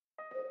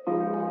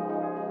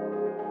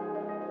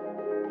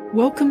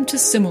Welcome to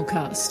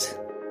Simulcast.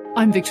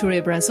 I'm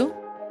Victoria Brazel.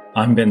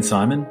 I'm Ben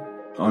Simon.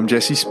 I'm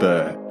Jesse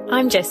Spur.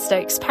 I'm Jess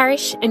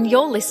Stokes-Parrish, and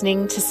you're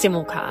listening to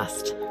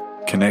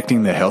Simulcast.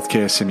 Connecting the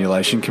healthcare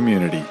simulation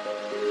community.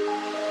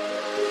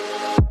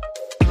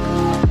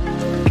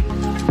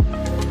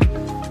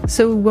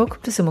 So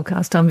welcome to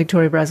Simulcast. I'm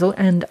Victoria Brazel,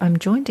 and I'm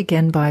joined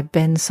again by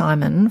Ben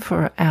Simon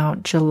for our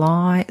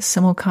July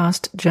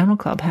Simulcast Journal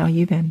Club. How are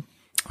you, Ben?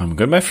 I'm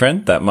good, my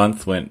friend. That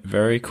month went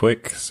very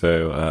quick,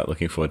 so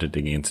looking forward to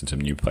digging into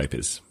some new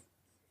papers.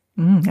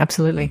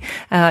 Absolutely.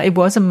 It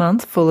was a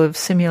month full of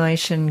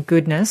simulation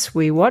goodness.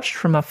 We watched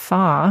from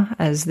afar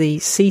as the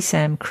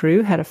CSAM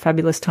crew had a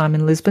fabulous time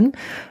in Lisbon,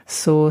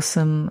 saw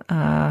some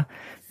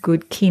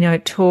good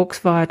keynote talks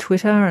via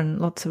Twitter and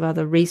lots of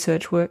other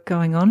research work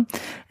going on.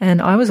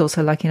 And I was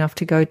also lucky enough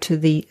to go to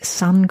the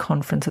Sun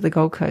conference at the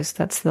Gold Coast.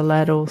 That's the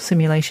Laddle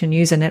Simulation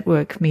User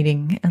Network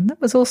meeting. And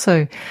that was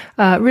also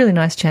a really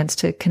nice chance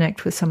to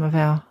connect with some of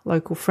our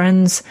local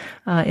friends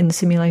in the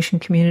simulation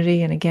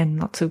community. And again,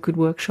 lots of good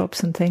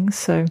workshops and things.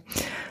 So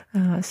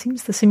it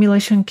seems the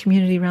simulation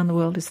community around the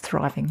world is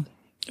thriving.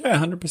 Yeah,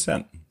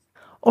 100%.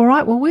 All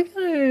right. Well, we're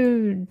going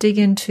to dig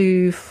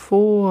into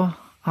 4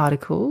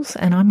 articles,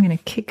 and I'm going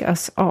to kick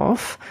us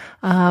off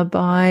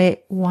by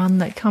one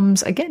that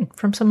comes again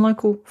from some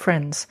local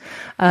friends.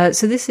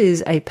 So this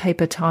is a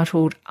paper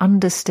titled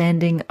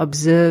Understanding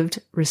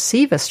Observed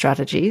Receiver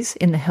Strategies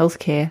in the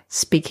Healthcare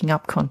Speaking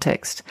Up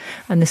Context.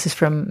 And this is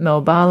from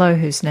Mel Barlow,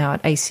 who's now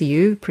at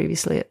ACU,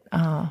 previously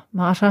at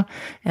Mater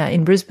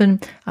in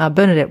Brisbane,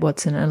 Bernadette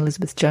Watson and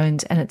Elizabeth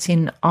Jones, and it's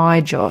in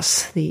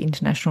IJOS, the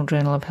International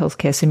Journal of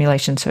Healthcare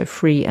Simulation, so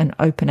free and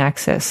open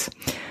access.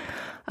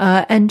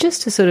 And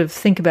just to sort of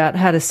think about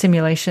how does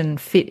simulation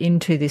fit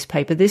into this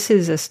paper, this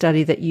is a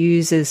study that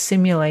uses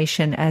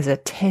simulation as a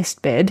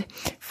test bed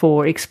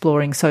for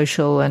exploring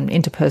social and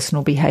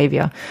interpersonal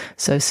behaviour.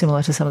 So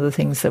similar to some of the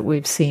things that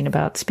we've seen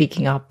about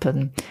speaking up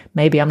and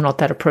maybe I'm not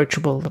that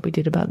approachable that we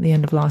did about the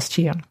end of last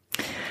year.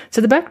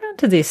 So the background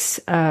to this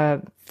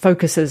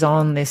focuses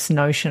on this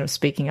notion of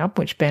speaking up,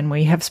 which, Ben,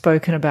 we have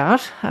spoken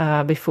about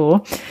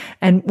before.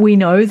 And we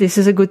know this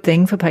is a good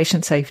thing for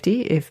patient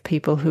safety if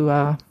people who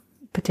are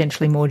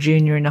potentially more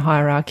junior in a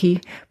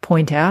hierarchy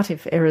point out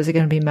if errors are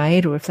going to be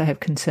made or if they have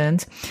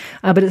concerns.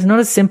 But it's not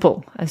as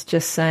simple as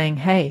just saying,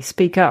 hey,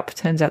 speak up.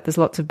 Turns out there's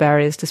lots of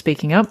barriers to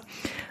speaking up,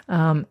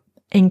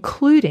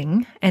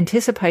 including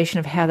anticipation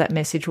of how that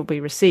message will be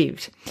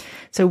received.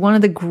 So one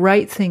of the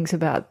great things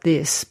about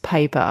this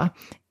paper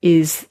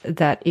is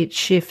that it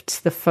shifts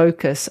the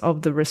focus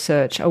of the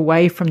research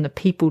away from the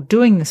people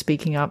doing the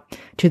speaking up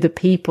to the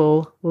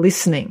people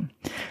listening.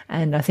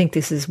 And I think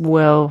this is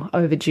well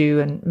overdue,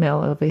 and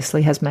Mel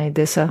obviously has made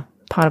this a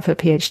part of her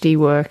PhD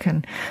work,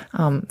 and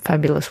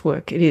fabulous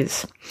work it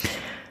is.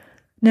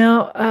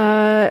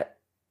 Now,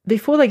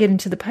 before they get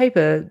into the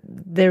paper,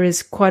 there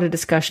is quite a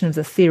discussion of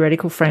the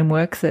theoretical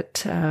framework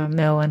that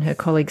Mel and her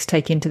colleagues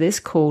take into this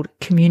called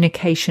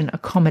communication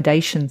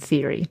accommodation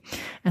theory.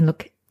 And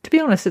look, to be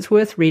honest, it's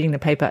worth reading the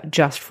paper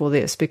just for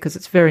this because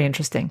it's very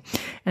interesting.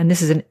 And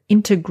this is an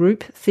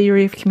intergroup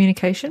theory of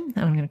communication.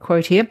 And I'm going to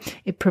quote here.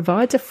 It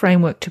provides a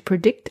framework to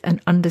predict and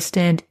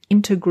understand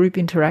intergroup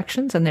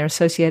interactions and their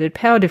associated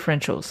power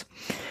differentials.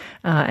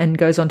 And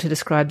goes on to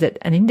describe that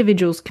an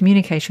individual's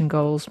communication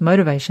goals,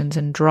 motivations,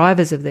 and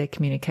drivers of their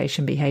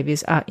communication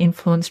behaviours are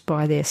influenced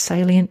by their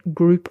salient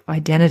group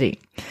identity.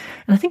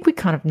 And I think we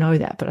kind of know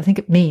that, but I think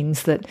it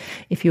means that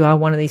if you are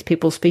one of these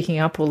people speaking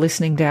up or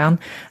listening down,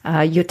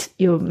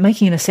 you're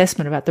making an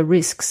assessment about the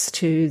risks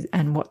to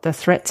and what the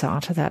threats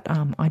are to that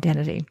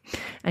identity.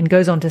 And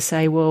goes on to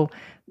say, well,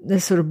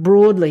 there's sort of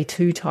broadly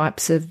 2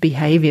 types of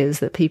behaviours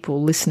that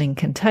people listening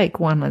can take.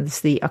 One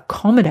is the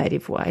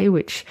accommodative way,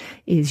 which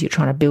is you're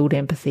trying to build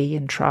empathy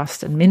and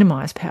trust and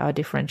minimise power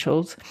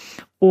differentials.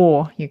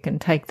 Or you can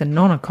take the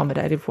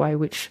non-accommodative way,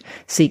 which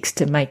seeks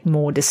to make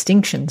more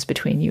distinctions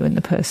between you and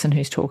the person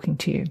who's talking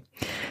to you.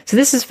 So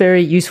this is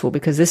very useful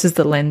because this is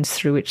the lens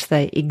through which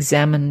they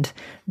examined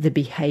the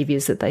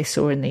behaviours that they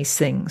saw in these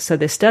things. So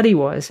their study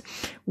was,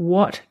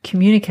 what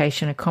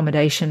communication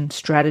accommodation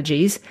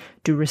strategies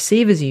do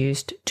receivers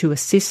use to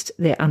assist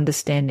their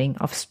understanding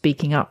of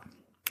speaking up?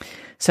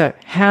 So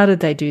how did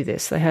they do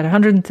this? They had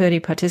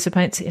 130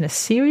 participants in a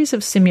series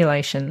of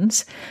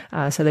simulations.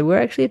 So they were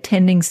actually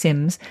attending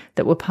sims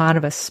that were part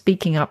of a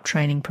speaking up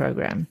training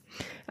program.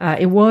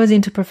 It was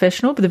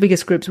interprofessional, but the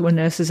biggest groups were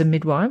nurses and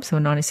midwives. There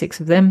were 96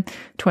 of them,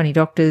 20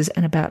 doctors,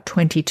 and about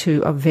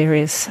 22 of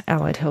various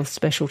allied health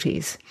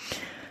specialties.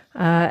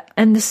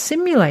 And the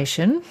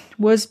simulation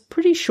was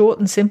pretty short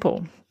and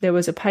simple. There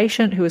was a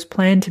patient who was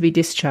planned to be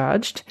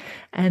discharged,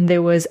 and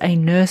there was a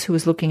nurse who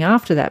was looking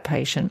after that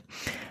patient,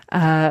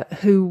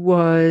 who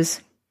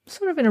was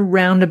sort of in a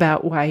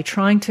roundabout way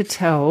trying to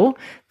tell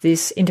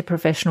this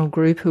interprofessional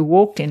group who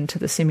walked into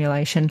the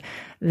simulation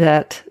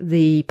that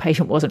the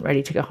patient wasn't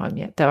ready to go home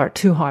yet. They were at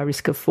too high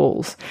risk of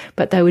falls,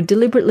 but they were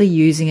deliberately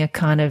using a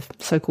kind of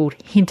so-called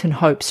hint and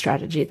hope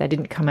strategy. They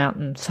didn't come out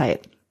and say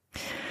it.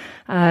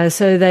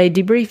 So they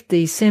debriefed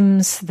the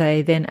sims.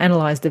 They then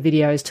analysed the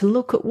videos to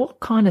look at what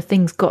kind of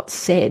things got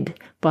said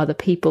by the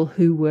people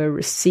who were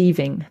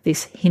receiving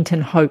this hint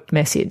and hope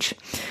message.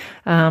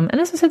 And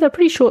as I said, they're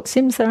pretty short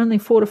sims. They're only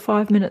 4 to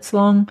 5 minutes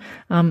long.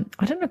 I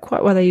don't know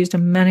quite why they used a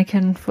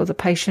mannequin for the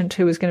patient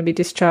who was going to be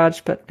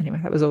discharged, but anyway,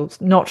 that was all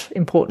not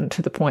important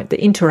to the point.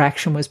 The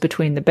interaction was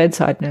between the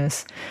bedside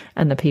nurse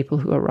and the people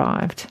who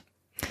arrived.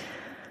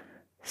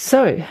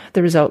 So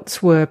the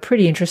results were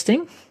pretty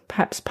interesting,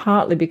 perhaps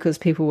partly because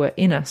people were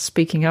in a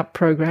speaking up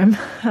program.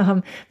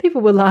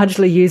 People were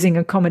largely using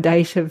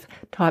accommodative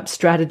type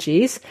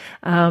strategies.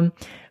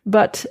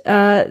 But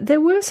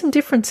there were some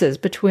differences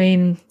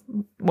between,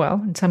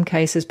 well, in some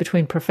cases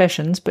between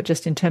professions, but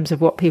just in terms of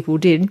what people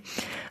did.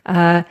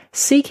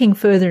 Seeking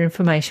further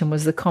information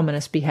was the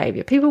commonest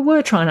behaviour. People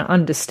were trying to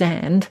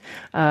understand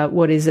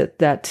what is it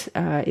that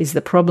is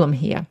the problem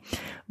here.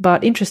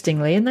 But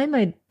interestingly, and they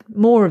made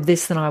more of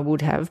this than I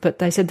would have, but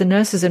they said the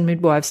nurses and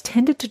midwives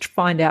tended to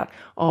find out,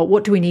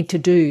 what do we need to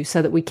do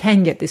so that we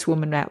can get this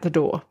woman out the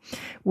door?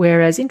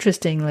 Whereas,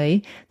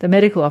 interestingly, the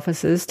medical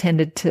officers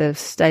tended to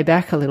stay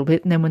back a little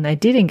bit, and then when they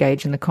did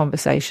engage in the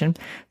conversation,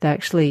 they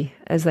actually,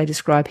 as they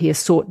describe here,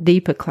 sought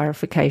deeper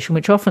clarification,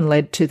 which often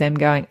led to them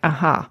going,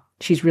 aha,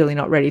 she's really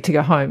not ready to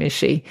go home, is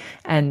she?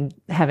 And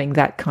having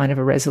that kind of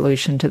a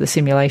resolution to the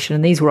simulation.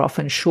 And these were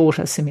often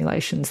shorter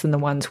simulations than the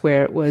ones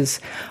where it was,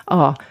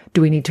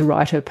 do we need to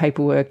write her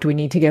paperwork? Do we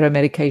need to get her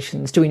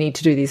medications? Do we need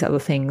to do these other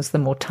things? The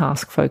more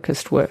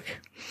task-focused work.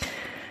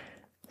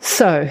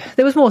 So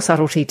there was more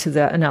subtlety to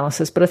the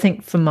analysis, but I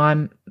think for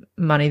my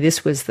money,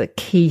 this was the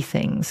key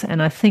things.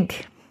 And I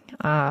think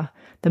the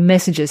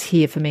messages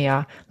here for me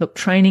are, look,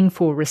 training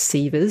for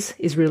receivers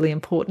is really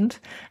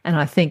important. And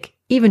I think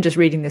even just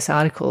reading this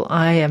article,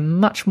 I am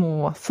much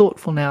more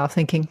thoughtful now,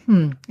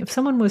 thinking, if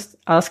someone was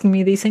asking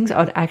me these things,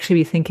 I'd actually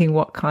be thinking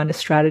what kind of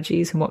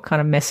strategies and what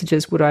kind of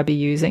messages would I be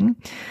using.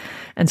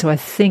 And so I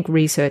think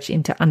research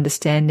into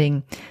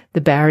understanding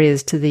the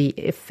barriers to the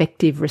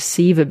effective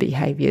receiver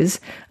behaviours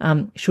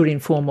should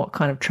inform what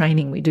kind of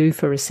training we do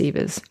for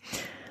receivers.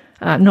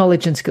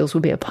 Knowledge and skills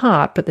will be a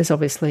part, but there's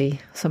obviously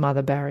some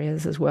other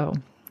barriers as well.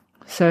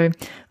 So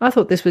I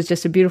thought this was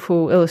just a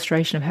beautiful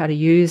illustration of how to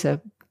use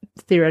a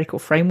theoretical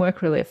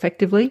framework really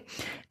effectively.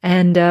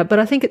 And but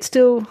I think it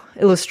still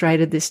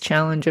illustrated this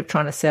challenge of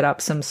trying to set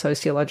up some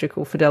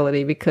sociological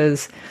fidelity,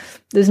 because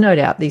there's no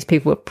doubt these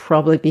people are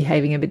probably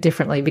behaving a bit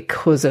differently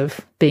because of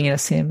being in a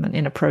sim and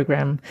in a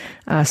program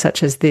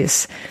such as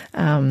this.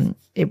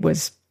 It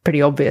was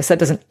pretty obvious. That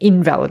doesn't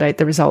invalidate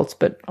the results,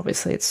 but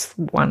obviously it's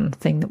one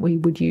thing that we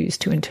would use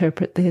to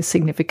interpret their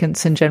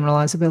significance and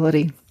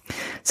generalizability.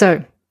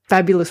 So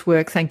fabulous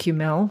work. Thank you,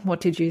 Mel.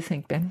 What did you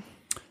think, Ben?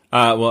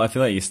 Well, I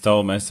feel like you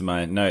stole most of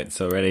my notes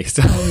already.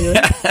 So,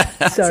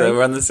 so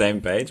we're on the same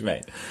page,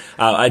 mate.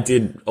 I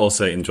did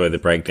also enjoy the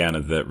breakdown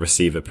of the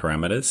receiver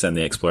parameters and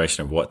the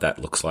exploration of what that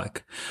looks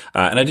like.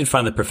 And I did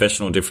find the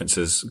professional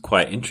differences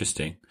quite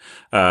interesting.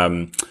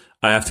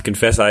 I have to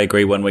confess, I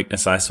agree. One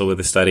weakness I saw with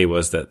the study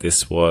was that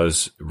this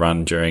was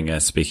run during a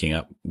speaking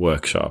up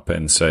workshop.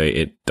 And so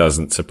it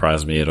doesn't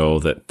surprise me at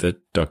all that the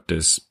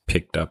doctors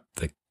picked up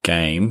the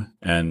game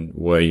and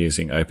were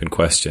using open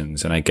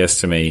questions. And I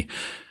guess to me,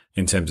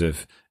 in terms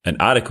of an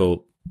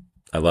article,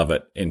 I love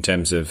it. In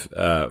terms of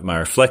my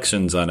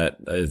reflections on it,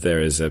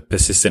 there is a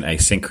persistent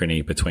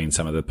asynchrony between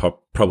some of the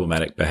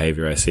problematic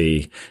behavior I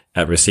see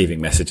at receiving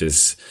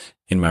messages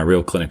in my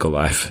real clinical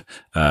life,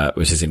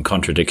 which is in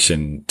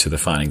contradiction to the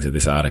findings of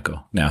this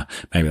article. Now,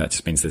 maybe that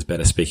just means there's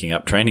better speaking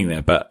up training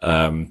there, but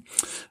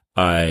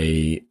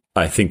I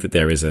think that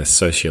there is a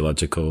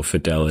sociological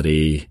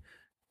fidelity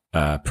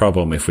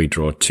problem if we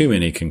draw too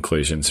many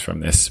conclusions from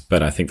this,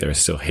 but I think there is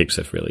still heaps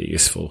of really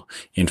useful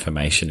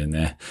information in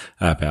there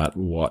about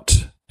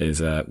what is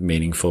a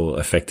meaningful,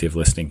 effective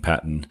listening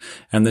pattern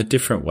and the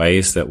different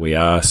ways that we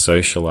are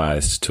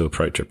socialized to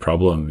approach a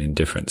problem in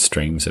different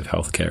streams of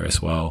healthcare as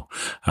well.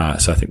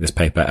 So I think this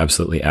paper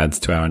absolutely adds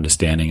to our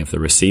understanding of the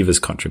receiver's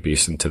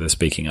contribution to the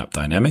speaking up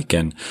dynamic,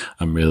 and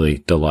I'm really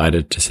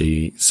delighted to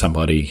see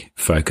somebody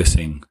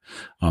focusing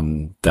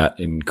on that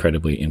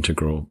incredibly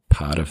integral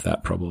part of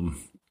that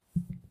problem.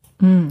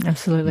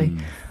 Absolutely.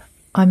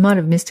 I might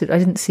have missed it. I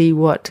didn't see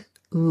what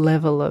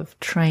level of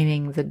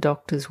training the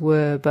doctors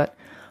were, but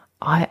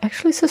I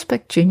actually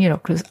suspect junior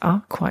doctors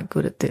are quite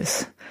good at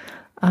this.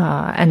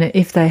 And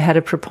if they had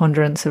a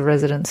preponderance of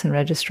residents and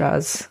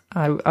registrars,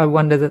 I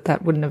wonder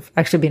that wouldn't have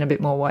actually been a bit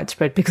more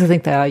widespread, because I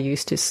think they are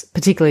used to,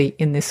 particularly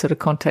in this sort of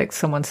context,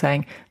 someone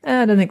saying,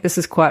 I don't think this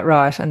is quite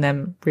right, and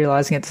then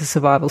realising it's a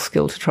survival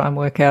skill to try and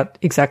work out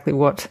exactly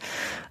what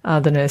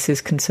the nurse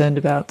is concerned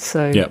about.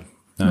 So, yeah.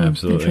 No,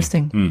 absolutely.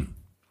 Interesting.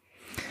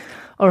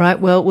 All right.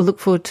 Well, we'll look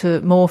forward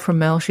to more from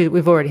Mel.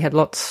 We've already had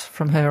lots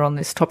from her on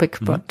this topic,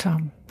 but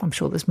I'm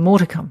sure there's more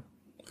to come.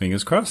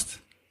 Fingers crossed.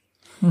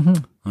 All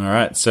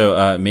right.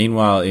 So,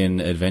 meanwhile, in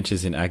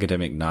Adventures in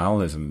Academic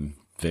Nihilism,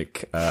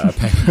 Vic, a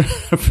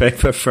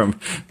paper from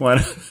one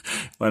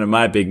of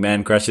my big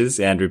man crushes,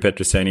 Andrew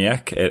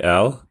Petrosoniak et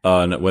al.,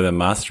 on whether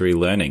mastery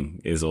learning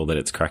is all that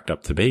it's cracked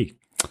up to be.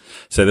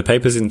 So the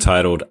paper's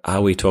entitled,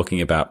 Are We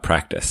Talking About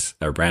Practice?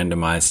 A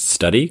randomized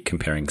study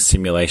comparing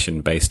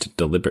simulation-based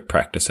deliberate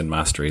practice and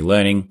mastery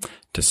learning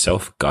to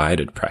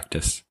self-guided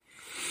practice.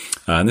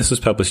 And this was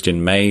published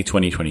in May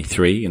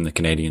 2023 in the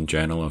Canadian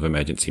Journal of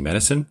Emergency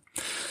Medicine.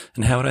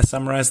 And how would I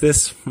summarize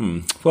this?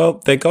 Well,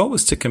 their goal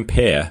was to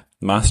compare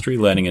mastery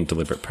learning and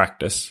deliberate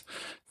practice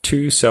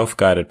to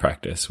self-guided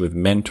practice with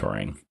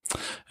mentoring,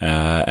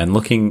 and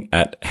looking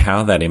at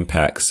how that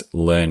impacts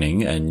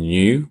learning a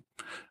new,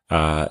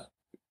 what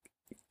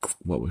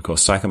we call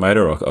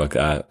psychomotor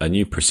or a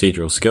new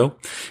procedural skill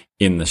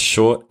in the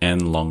short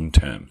and long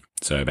term.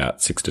 So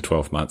about 6 to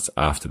 12 months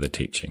after the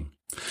teaching.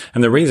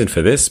 And the reason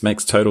for this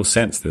makes total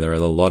sense. There are a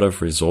lot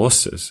of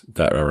resources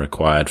that are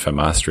required for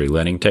mastery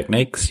learning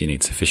techniques. You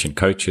need sufficient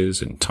coaches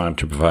and time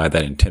to provide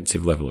that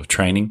intensive level of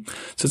training.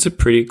 So it's a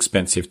pretty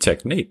expensive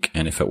technique.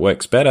 And if it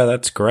works better,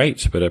 that's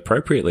great. But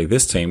appropriately,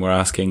 this team were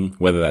asking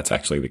whether that's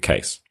actually the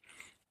case.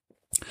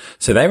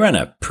 So they ran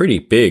a pretty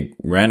big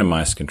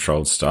randomized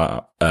controlled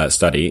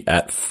study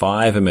at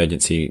 5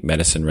 emergency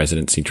medicine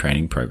residency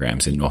training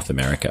programs in North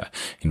America,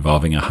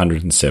 involving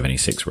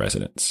 176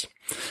 residents.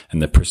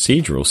 And the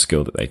procedural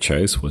skill that they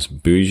chose was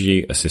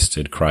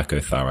bougie-assisted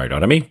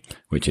cricothyroidotomy,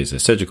 which is a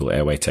surgical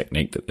airway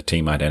technique that the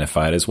team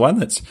identified as one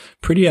that's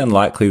pretty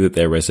unlikely that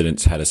their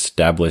residents had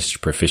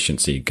established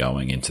proficiency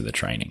going into the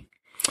training.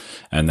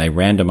 And they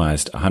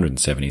randomized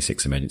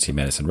 176 emergency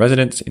medicine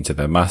residents into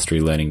the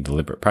mastery learning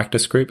deliberate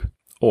practice group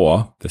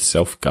or the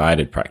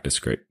self-guided practice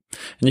group.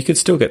 And you could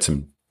still get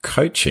some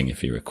coaching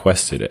if you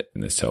requested it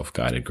in the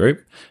self-guided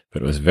group,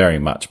 but it was very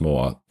much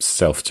more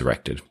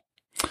self-directed.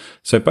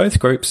 So both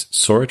groups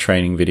saw a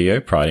training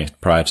video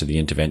prior to the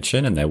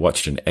intervention, and they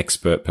watched an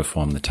expert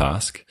perform the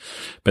task.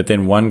 But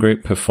then one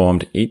group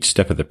performed each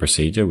step of the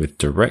procedure with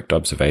direct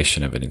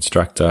observation of an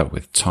instructor,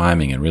 with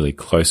timing and really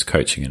close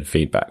coaching and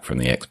feedback from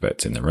the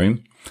experts in the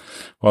room.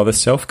 While the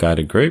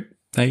self-guided group,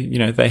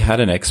 they had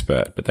an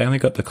expert, but they only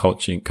got the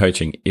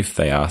coaching if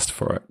they asked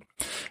for it.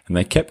 And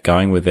they kept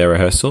going with their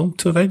rehearsal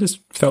till they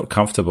just felt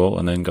comfortable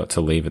and then got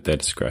to leave at their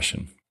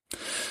discretion.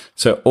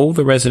 So all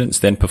the residents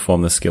then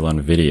performed the skill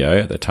on video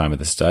at the time of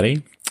the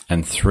study,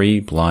 and 3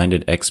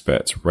 blinded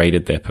experts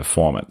rated their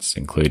performance,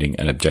 including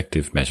an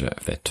objective measure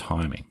of their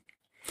timing.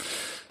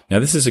 Now,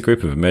 this is a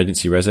group of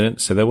emergency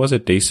residents, so there was a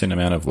decent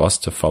amount of loss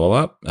to follow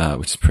up,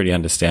 which is pretty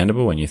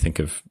understandable when you think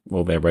of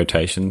all their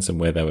rotations and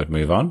where they would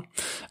move on.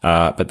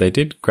 But they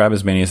did grab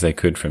as many as they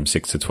could from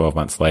 6 to 12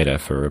 months later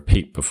for a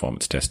repeat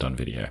performance test on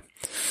video.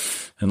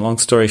 And long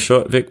story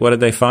short, Vic, what did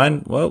they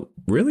find? Well,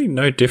 really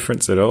no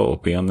difference at all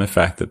beyond the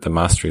fact that the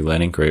mastery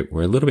learning group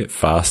were a little bit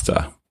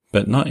faster,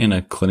 but not in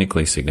a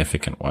clinically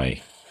significant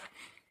way.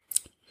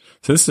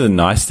 So this is a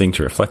nice thing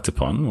to reflect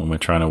upon when we're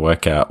trying to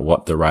work out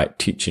what the right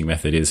teaching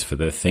method is for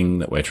the thing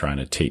that we're trying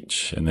to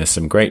teach. And there's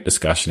some great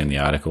discussion in the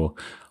article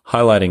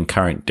highlighting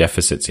current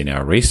deficits in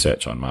our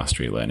research on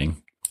mastery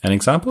learning and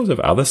examples of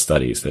other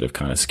studies that have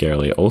kind of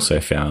scarily also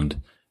found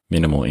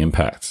minimal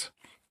impacts.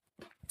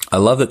 I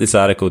love that this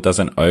article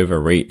doesn't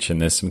overreach, and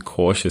there's some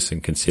cautious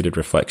and considered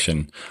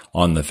reflection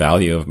on the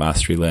value of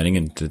mastery learning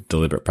and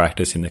deliberate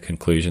practice in the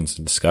conclusions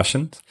and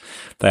discussions.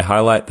 They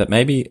highlight that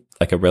maybe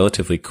like a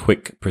relatively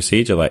quick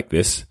procedure like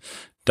this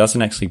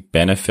doesn't actually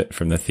benefit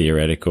from the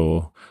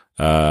theoretical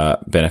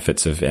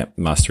benefits of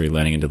mastery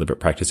learning and deliberate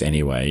practice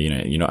anyway.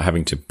 You're not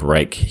having to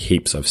break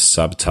heaps of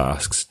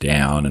subtasks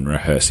down and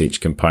rehearse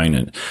each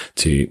component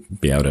to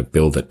be able to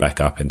build it back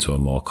up into a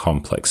more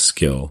complex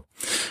skill.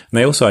 And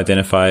they also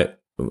identify it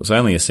was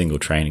only a single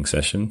training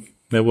session.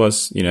 There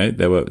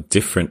were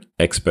different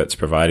experts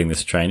providing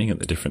this training at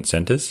the different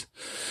centers.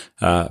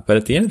 But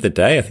at the end of the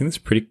day, I think it's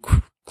pretty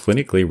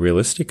clinically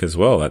realistic as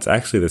well. That's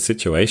actually the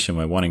situation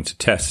we're wanting to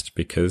test,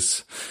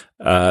 because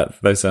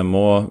those are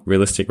more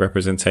realistic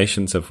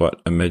representations of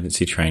what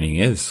emergency training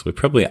is. We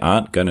probably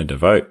aren't going to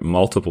devote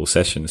multiple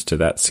sessions to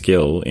that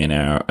skill in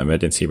our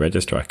emergency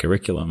registrar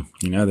curriculum.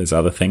 There's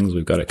other things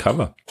we've got to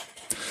cover.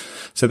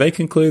 So they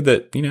conclude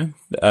that,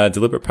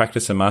 deliberate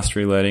practice and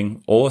mastery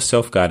learning or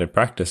self-guided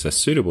practice are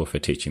suitable for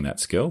teaching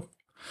that skill.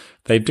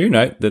 They do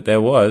note that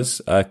there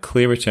was a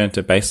clear return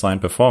to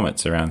baseline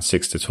performance around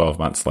 6 to 12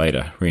 months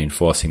later,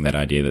 reinforcing that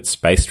idea that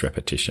spaced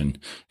repetition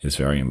is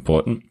very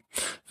important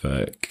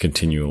for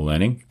continual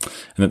learning,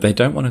 and that they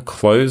don't want to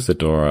close the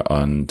door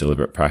on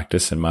deliberate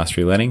practice and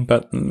mastery learning,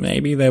 but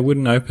maybe they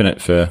wouldn't open it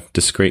for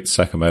discrete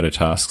psychomotor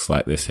tasks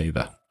like this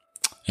either.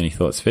 Any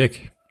thoughts,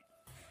 Vic?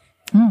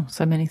 Oh,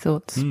 so many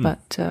thoughts,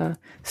 but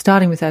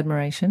starting with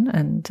admiration,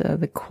 and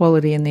the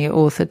quality in the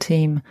author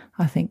team,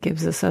 I think,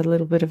 gives us a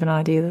little bit of an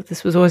idea that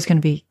this was always going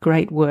to be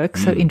great work,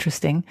 so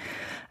interesting.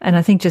 And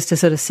I think just to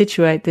sort of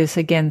situate this,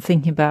 again,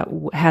 thinking about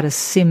how does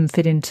SIM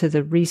fit into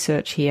the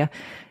research here,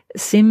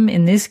 SIM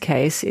in this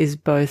case is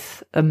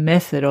both a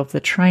method of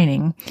the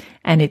training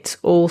and it's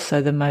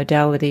also the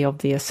modality of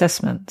the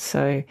assessment.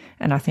 So,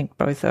 and I think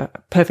both are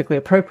perfectly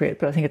appropriate,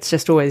 but I think it's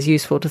just always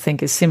useful to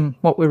think, is SIM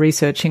what we're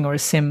researching, or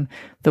is SIM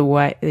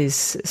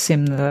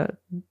the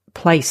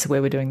place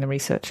where we're doing the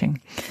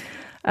researching?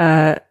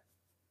 And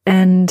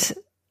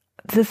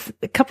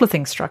a couple of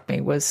things struck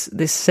me was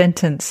this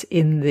sentence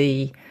in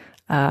the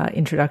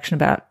introduction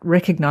about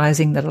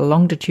recognizing that a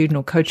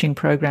longitudinal coaching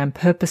program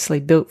purposely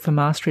built for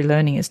mastery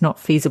learning is not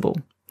feasible.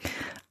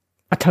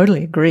 I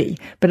totally agree,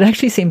 but it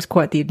actually seems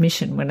quite the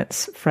admission when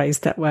it's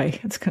phrased that way.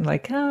 It's kind of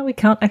like, we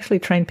can't actually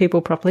train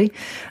people properly.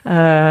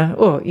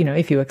 Or,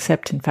 if you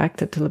accept, in fact,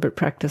 that deliberate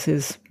practice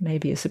is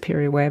maybe a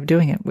superior way of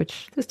doing it,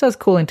 which this does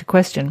call into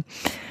question.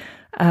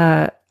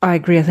 I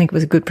agree. I think it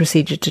was a good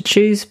procedure to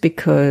choose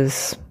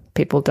because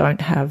people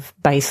don't have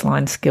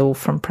baseline skill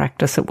from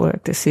practice at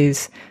work. This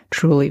is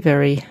truly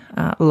very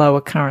low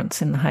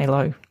occurrence in the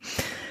halo.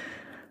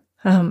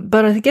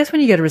 But I guess when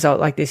you get a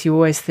result like this, you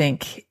always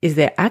think, is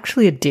there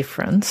actually a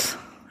difference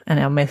and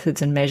our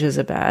methods and measures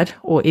are bad,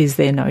 or is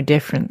there no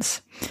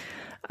difference?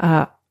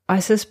 I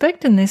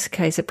suspect in this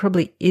case it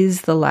probably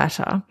is the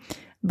latter,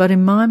 but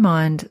in my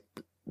mind,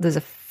 there's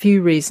a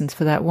few reasons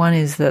for that. One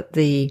is that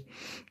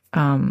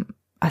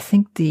I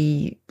think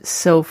the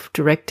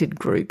self-directed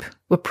group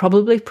were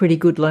probably pretty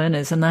good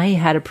learners and they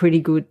had a pretty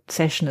good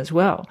session as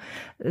well.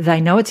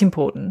 They know it's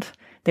important.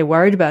 They're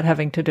worried about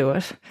having to do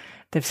it.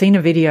 They've seen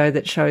a video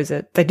that shows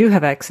it. They do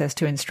have access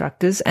to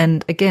instructors.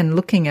 And again,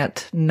 looking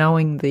at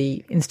knowing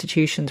the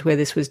institutions where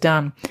this was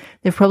done,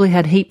 they've probably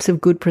had heaps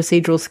of good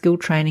procedural skill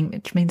training,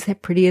 which means they're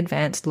pretty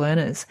advanced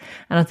learners.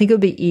 And I think it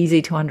would be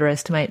easy to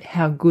underestimate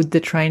how good the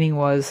training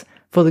was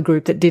for the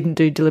group that didn't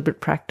do deliberate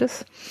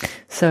practice.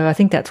 So I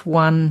think that's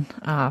one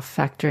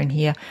factor in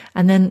here.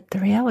 And then the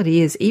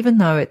reality is, even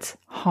though it's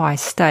high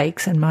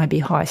stakes and might be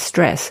high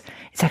stress,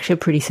 it's actually a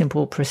pretty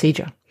simple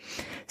procedure.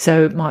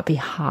 So it might be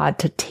hard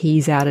to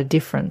tease out a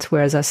difference,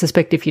 whereas I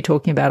suspect if you're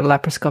talking about a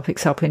laparoscopic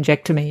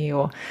salpingectomy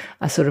or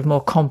a sort of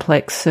more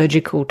complex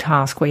surgical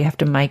task where you have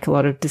to make a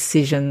lot of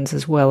decisions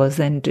as well as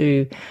then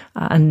do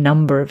a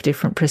number of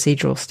different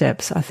procedural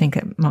steps, I think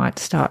it might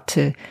start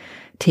to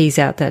tease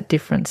out that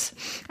difference.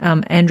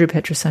 Andrew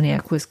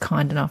Petrosoniak was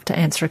kind enough to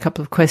answer a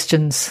couple of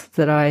questions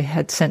that I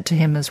had sent to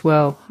him as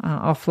well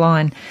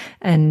offline,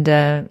 and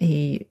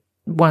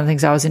one of the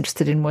things I was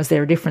interested in was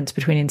there a difference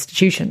between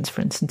institutions,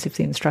 for instance, if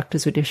the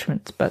instructors were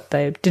different, but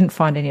they didn't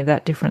find any of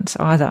that difference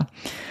either.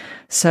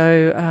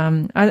 So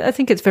I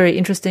think it's very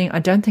interesting. I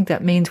don't think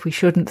that means we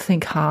shouldn't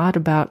think hard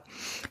about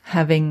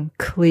having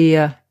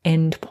clear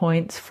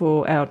endpoints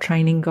for our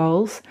training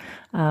goals,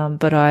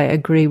 but I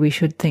agree we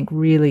should think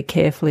really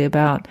carefully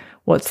about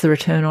what's the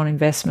return on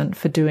investment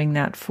for doing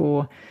that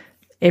for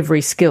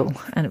every skill,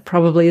 and it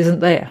probably isn't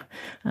there.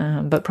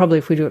 But probably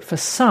if we do it for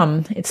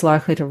some, it's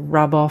likely to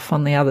rub off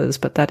on the others,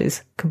 but that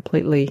is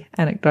completely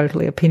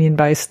anecdotally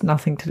opinion-based,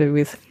 nothing to do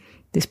with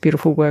this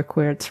beautiful work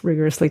where it's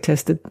rigorously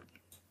tested.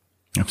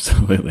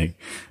 Absolutely.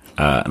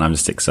 And I'm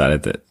just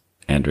excited that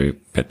Andrew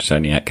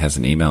Petrosoniak has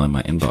an email in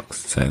my inbox,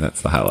 so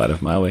that's the highlight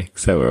of my week,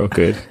 so we're all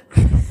good.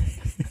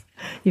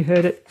 You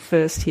heard it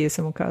first here,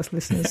 Simulcast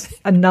listeners.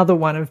 Another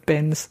one of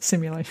Ben's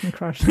simulation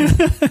crush.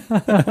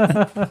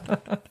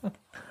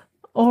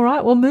 All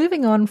right, well,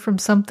 moving on from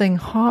something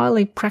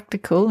highly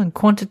practical and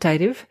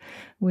quantitative,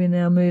 we're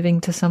now moving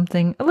to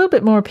something a little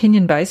bit more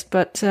opinion-based,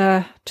 but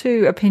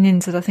two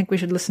opinions that I think we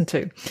should listen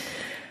to.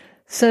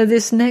 So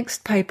this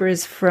next paper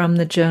is from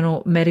the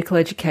journal Medical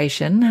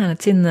Education, and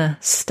it's in the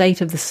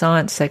State of the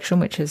Science section,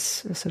 which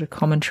is a sort of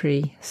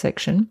commentary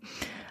section.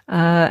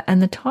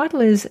 And the title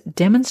is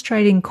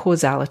Demonstrating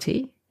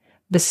Causality,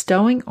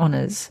 Bestowing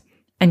Honours,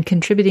 and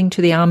Contributing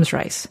to the Arms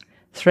Race,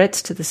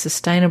 Threats to the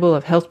Sustainable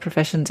of Health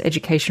Professions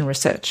Education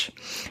Research.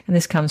 And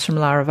this comes from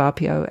Lara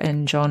Varpio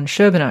and John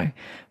Charbonneau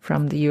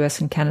from the US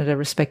and Canada,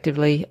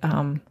 respectively,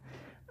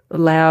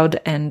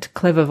 loud and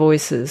clever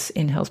voices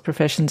in health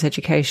professions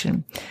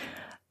education.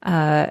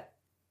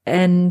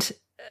 And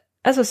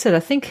as I said, I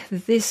think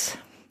this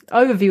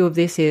overview of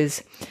this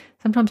is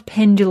sometimes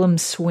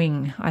pendulums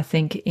swing, I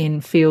think,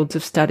 in fields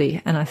of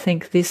study. And I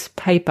think this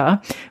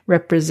paper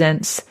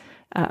represents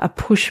a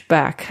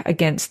pushback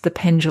against the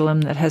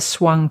pendulum that has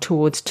swung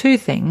towards two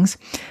things.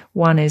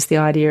 One is the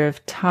idea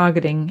of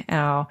targeting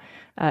our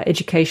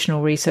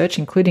educational research,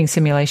 including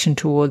simulation,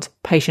 towards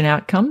patient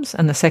outcomes,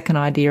 and the second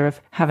idea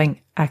of having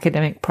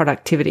academic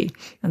productivity.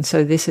 And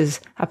so this is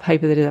a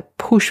paper that is a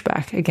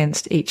pushback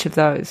against each of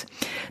those.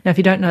 Now, if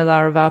you don't know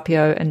Lara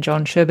Varpio and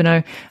John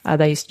Charbonneau,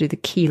 they used to do the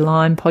Key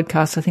Lime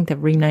podcast. I think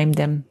they've renamed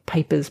them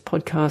Papers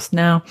Podcast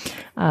now,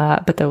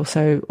 but they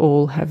also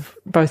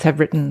both have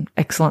written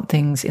excellent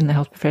things in the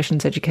health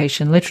professions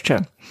education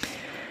literature.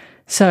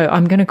 So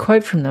I'm going to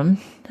quote from them,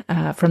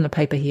 from the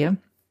paper here.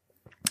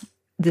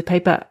 The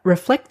paper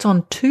reflects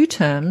on two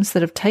terms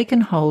that have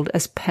taken hold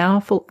as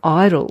powerful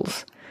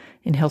idols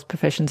in health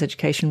professions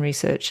education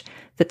research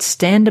that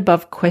stand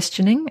above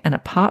questioning and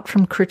apart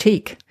from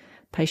critique: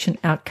 patient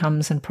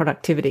outcomes and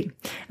productivity.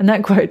 And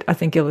that quote, I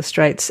think,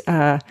 illustrates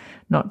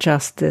not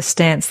just the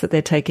stance that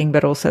they're taking,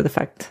 but also the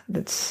fact that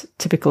it's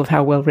typical of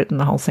how well written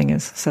the whole thing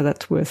is. So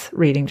that's worth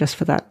reading just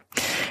for that.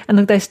 And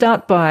look, they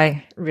start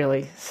by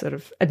really sort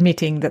of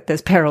admitting that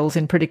there's perils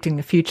in predicting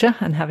the future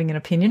and having an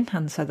opinion,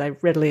 and so they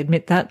readily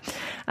admit that.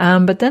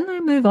 But then they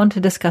move on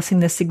to discussing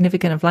the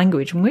significance of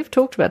language. And we've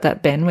talked about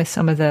that, Ben, with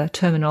some of the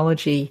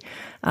terminology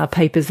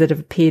papers that have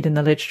appeared in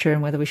the literature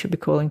and whether we should be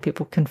calling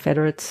people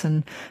Confederates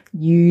and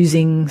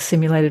using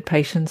simulated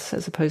patients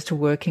as opposed to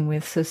working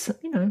with. So,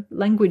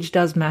 language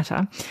does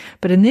matter.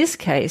 But in this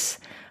case,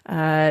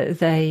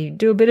 they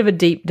do a bit of a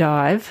deep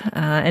dive.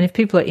 And if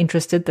people are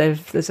interested,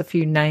 there's a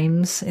few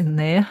names in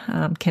there.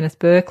 Kenneth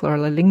Burke,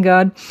 Laura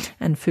Lingard,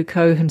 and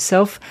Foucault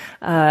himself,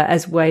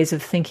 as ways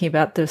of thinking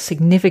about the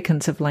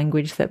significance of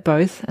language that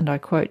both, and I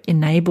quote,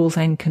 enables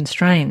and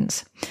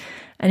constrains.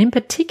 And in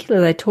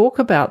particular, they talk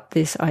about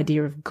this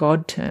idea of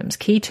God terms,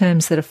 key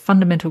terms that are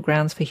fundamental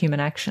grounds for human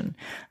action,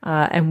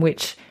 and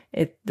which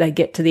they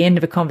get to the end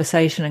of a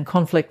conversation and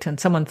conflict and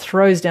someone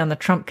throws down the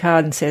trump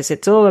card and says,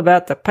 it's all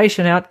about the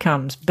patient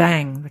outcomes.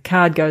 Bang, the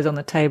card goes on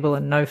the table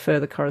and no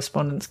further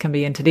correspondence can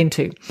be entered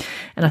into.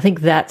 And I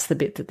think that's the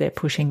bit that they're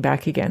pushing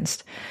back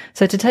against.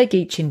 So to take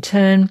each in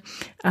turn,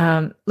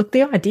 look,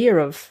 the idea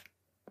of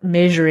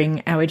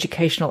measuring our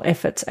educational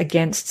efforts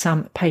against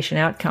some patient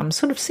outcomes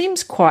sort of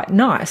seems quite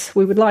nice.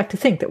 We would like to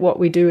think that what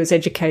we do as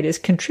educators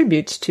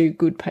contributes to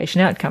good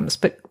patient outcomes,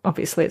 but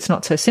obviously it's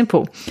not so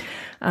simple.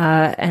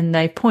 And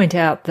they point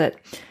out that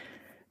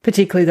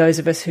particularly those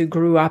of us who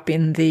grew up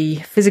in the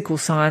physical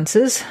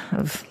sciences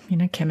of,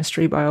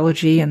 chemistry,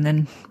 biology, and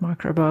then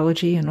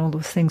microbiology and all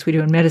the things we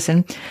do in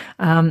medicine,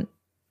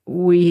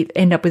 we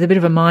end up with a bit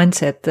of a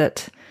mindset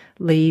that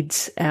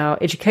leads our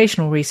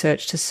educational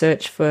research to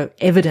search for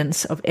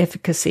evidence of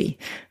efficacy.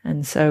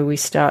 And so we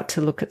start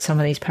to look at some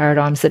of these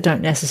paradigms that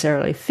don't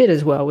necessarily fit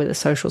as well with a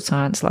social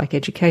science like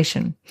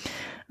education.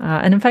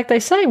 And in fact, they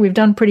say we've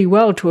done pretty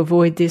well to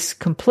avoid this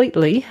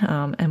completely,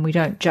 and we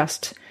don't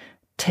just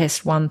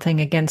test one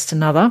thing against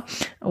another,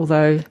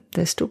 although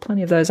there's still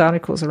plenty of those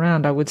articles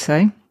around, I would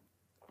say.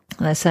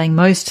 They're saying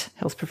most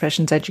health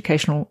professions'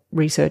 educational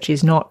research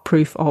is not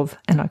proof of,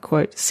 and I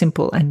quote,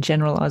 simple and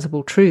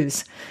generalizable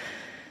truths.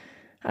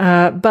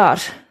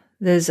 But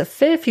there's a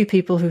fair few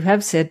people who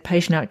have said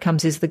patient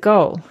outcomes is the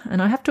goal.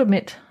 And I have to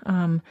admit,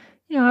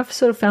 I've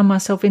sort of found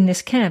myself in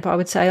this camp. I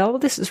would say,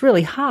 this is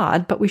really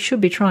hard, but we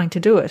should be trying to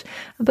do it.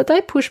 But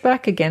they push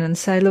back again and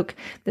say, look,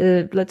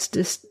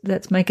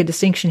 let's make a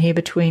distinction here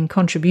between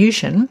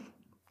contribution,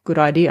 good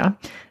idea,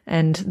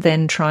 and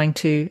then trying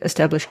to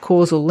establish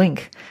causal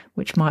link,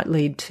 which might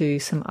lead to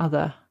some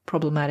other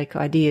problematic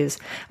ideas.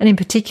 And in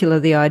particular,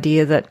 the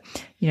idea that,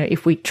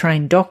 if we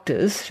train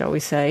doctors, shall we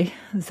say,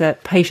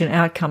 that patient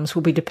outcomes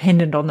will be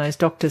dependent on those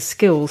doctors'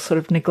 skills sort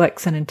of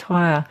neglects an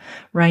entire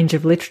range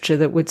of literature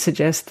that would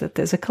suggest that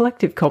there's a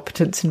collective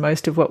competence in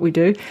most of what we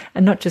do,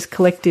 and not just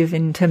collective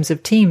in terms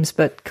of teams,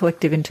 but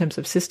collective in terms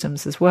of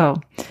systems as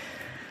well.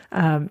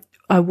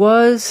 I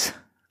was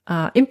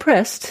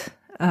impressed,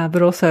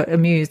 but also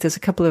amused. There's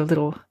a couple of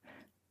little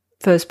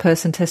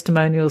first-person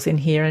testimonials in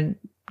here, and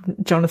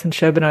Jonathan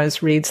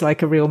Sherbinow's reads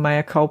like a real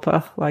mea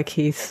culpa, like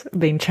he's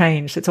been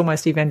changed. It's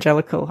almost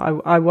evangelical.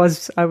 I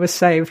was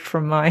saved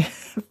from my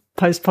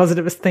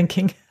post-positivist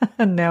thinking,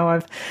 and now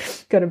I've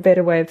got a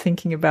better way of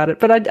thinking about it.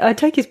 But I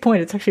take his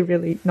point. It's actually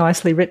really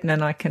nicely written,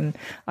 and I can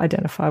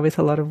identify with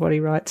a lot of what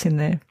he writes in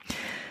there.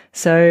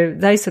 So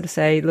they sort of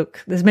say,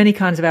 look, there's many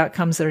kinds of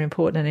outcomes that are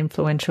important and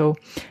influential,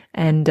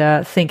 and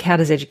think, how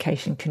does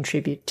education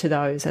contribute to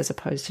those as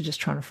opposed to just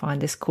trying to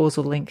find this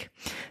causal link?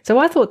 So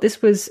I thought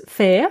this was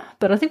fair,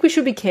 but I think we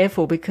should be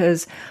careful,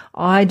 because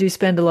I do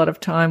spend a lot of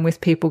time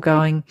with people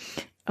going,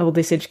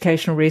 this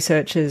educational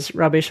research is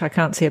rubbish, I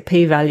can't see a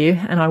p-value,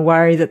 and I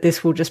worry that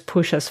this will just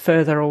push us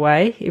further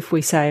away if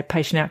we say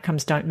patient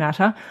outcomes don't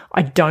matter.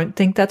 I don't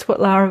think that's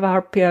what Lara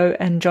Varpio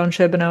and John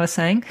Sherbinow are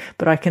saying,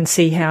 but I can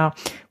see how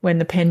when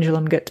the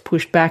pendulum gets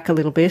pushed back a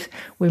little bit,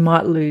 we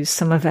might lose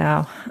some of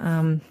our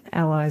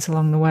allies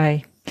along the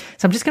way.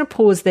 So I'm just going to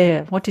pause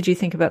there. What did you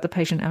think about the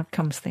patient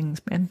outcomes things,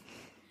 Ben?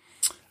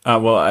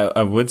 Well,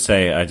 I would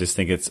say I just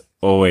think it's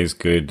always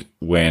good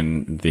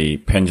when the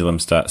pendulum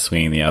starts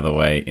swinging the other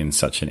way in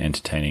such an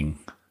entertaining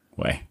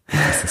way.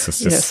 This is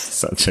just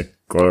such a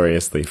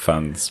gloriously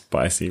fun,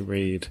 spicy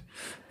read.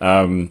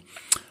 I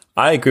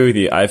agree with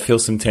you. I feel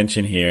some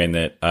tension here in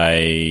that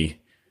I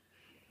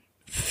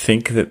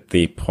think that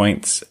the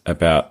points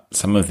about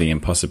some of the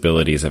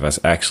impossibilities of us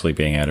actually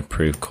being able to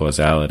prove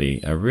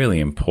causality are really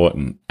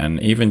important. And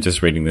even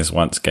just reading this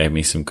once gave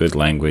me some good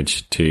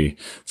language to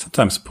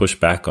sometimes push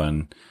back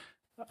on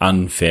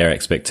unfair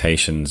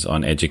expectations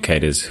on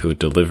educators who are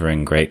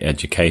delivering great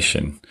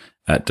education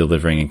at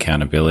delivering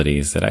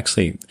accountabilities that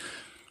actually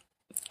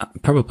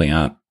probably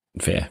aren't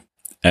fair.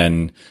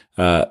 And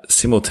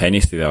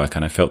simultaneously, though, I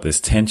kind of felt this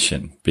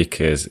tension,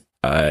 because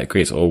I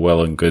agree it's all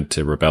well and good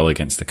to rebel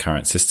against the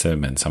current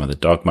system and some of the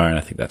dogma, and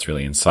I think that's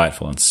really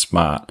insightful and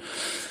smart.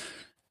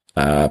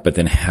 But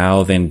then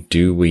how then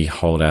do we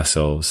hold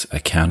ourselves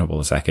accountable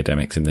as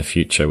academics in the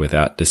future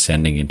without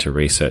descending into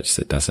research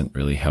that doesn't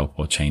really help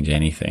or change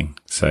anything?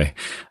 So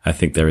I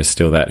think there is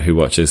still that who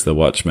watches the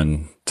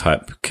Watchmen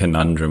type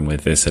conundrum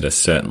with this at a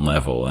certain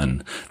level.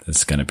 And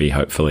there's going to be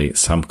hopefully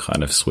some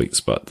kind of sweet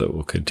spot that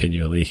will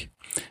continually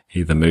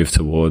either move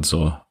towards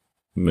or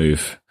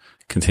move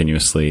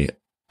continuously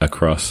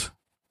across.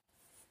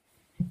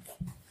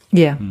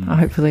 Yeah,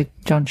 hopefully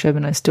John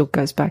Charbonneau still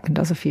goes back and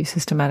does a few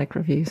systematic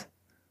reviews.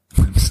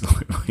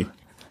 Absolutely.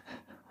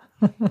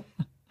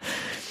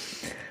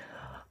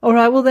 All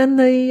right, well then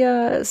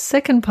the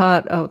second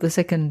part of the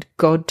second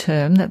God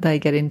term that they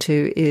get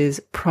into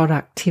is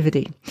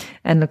productivity.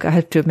 And look, I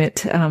have to admit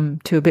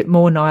to a bit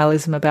more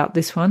nihilism about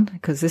this one,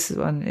 because this is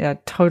one I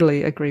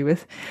totally agree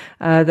with.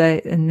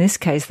 In this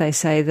case, they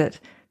say that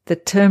the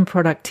term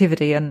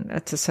productivity and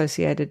its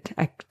associated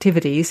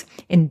activities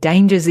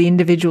endangers the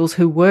individuals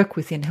who work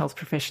within health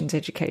professions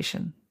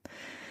education.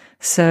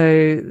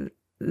 So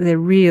they're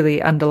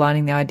really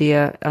underlining the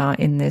idea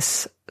in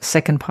this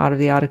second part of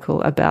the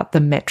article about the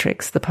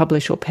metrics, the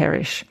publish or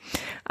perish,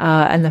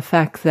 and the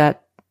fact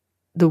that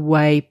the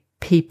way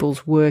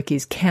people's work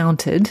is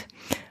counted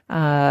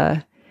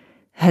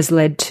has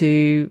led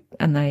to,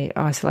 and they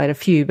isolate a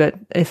few, but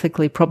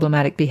ethically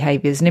problematic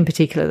behaviours, and in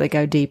particular they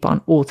go deep on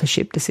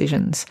authorship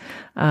decisions,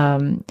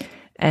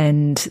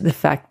 and the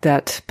fact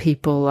that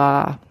people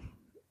are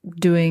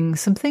doing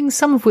some things,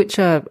 some of which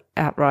are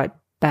outright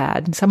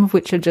bad, and some of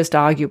which are just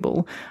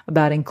arguable,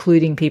 about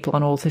including people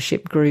on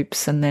authorship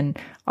groups, and then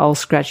I'll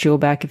scratch your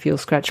back if you'll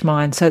scratch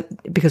mine. So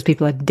because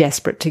people are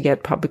desperate to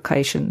get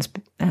publications,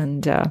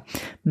 and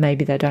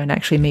maybe they don't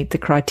actually meet the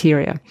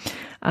criteria.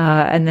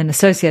 And then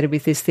associated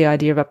with this, the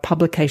idea of a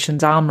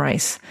publications arm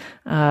race,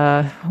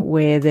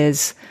 where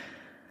there's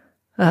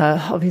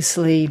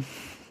obviously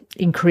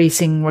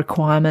increasing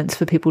requirements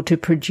for people to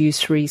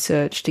produce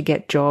research, to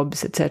get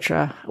jobs,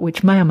 etc.,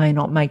 which may or may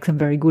not make them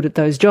very good at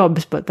those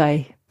jobs, but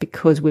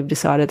because we've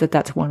decided that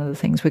that's one of the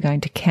things we're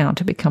going to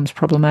count, it becomes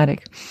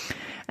problematic.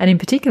 And in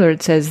particular,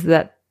 it says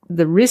that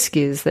the risk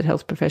is that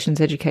health professions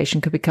education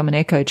could become an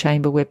echo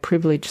chamber where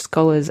privileged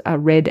scholars are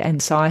read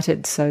and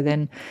cited. So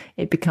then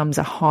it becomes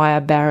a higher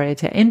barrier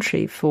to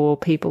entry for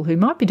people who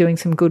might be doing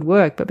some good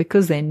work, but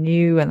because they're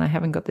new and they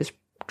haven't got this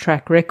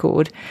track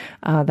record,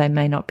 they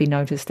may not be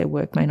noticed, their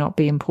work may not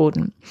be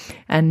important.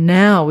 And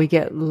now we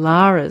get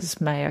Lara's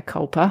mea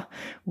culpa,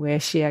 where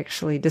she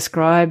actually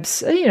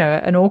describes,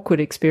 an awkward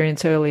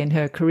experience early in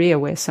her career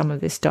where some of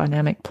this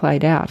dynamic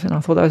played out. And I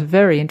thought that was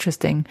very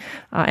interesting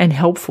and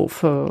helpful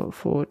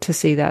to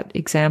see that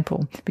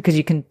example, because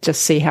you can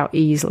just see how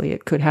easily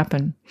it could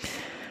happen.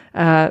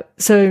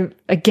 So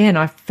again,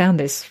 I found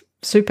this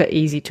super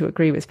easy to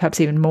agree with,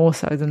 perhaps even more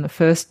so than the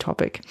first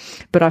topic,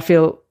 but I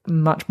feel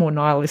much more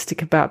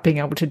nihilistic about being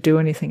able to do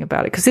anything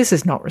about it, because this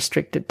is not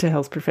restricted to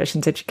health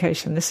professions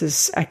education. This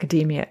is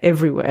academia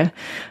everywhere.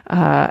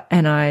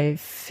 And I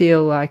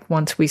feel like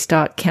once we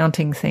start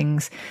counting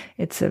things,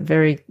 it's a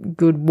very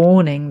good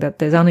warning that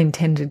there's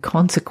unintended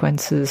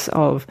consequences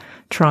of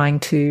trying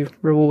to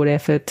reward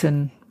effort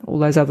and all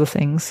those other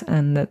things,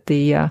 and that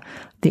the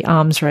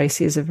arms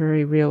race is a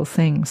very real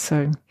thing.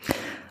 So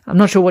I'm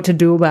not sure what to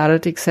do about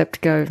it except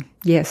go,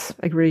 yes,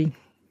 agree.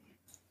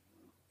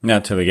 No, I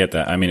totally get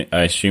that. I mean, I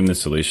assume the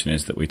solution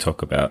is that we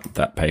talk about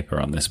that paper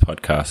on this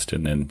podcast,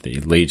 and then the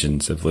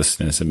legions of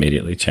listeners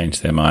immediately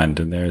change their mind,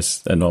 and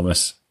there's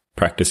enormous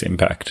practice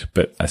impact.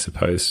 But I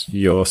suppose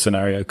your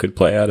scenario could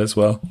play out as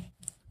well.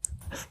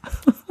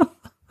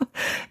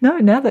 No,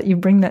 now that you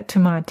bring that to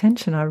my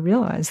attention, I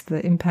realise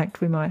the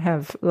impact we might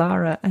have.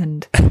 Lara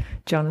and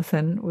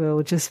Jonathan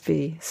will just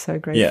be so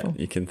grateful.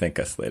 Yeah, you can thank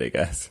us later,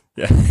 guys.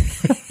 Yeah.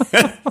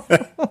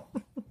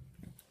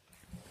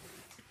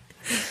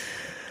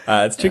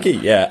 It's tricky.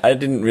 Yeah, I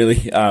didn't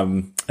really,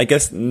 I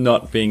guess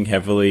not being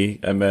heavily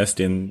immersed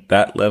in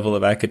that level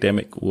of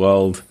academic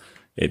world,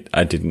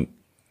 I didn't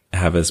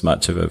have as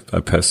much of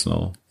a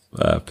personal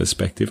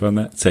perspective on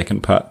that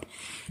second part.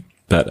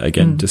 But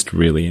again, just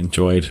really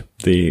enjoyed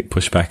the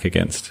pushback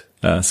against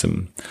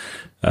some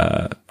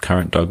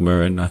current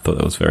dogma, and I thought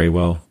that was very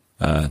well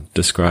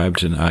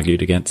described and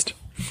argued against.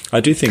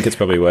 I do think it's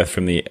probably worth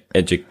from the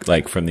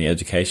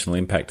educational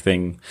impact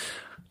thing.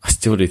 I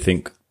still do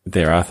think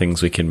there are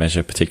things we can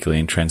measure, particularly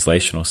in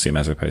translational sim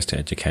as opposed to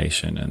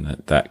education,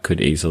 and that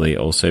could easily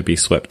also be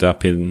swept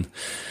up in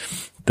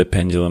the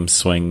pendulum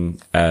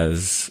swing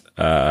as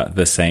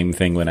the same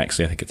thing, when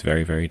actually I think it's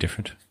very, very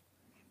different.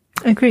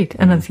 Agreed.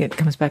 And I think it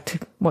comes back to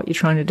what you're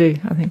trying to do.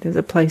 I think there's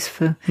a place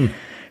for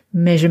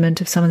measurement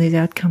of some of these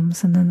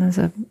outcomes, and then there's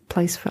a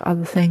place for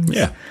other things.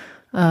 Yeah.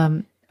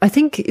 I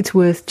think it's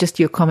worth just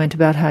your comment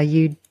about how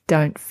you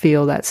don't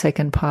feel that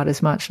second part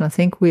as much. And I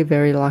think we're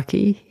very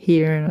lucky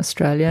here in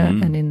Australia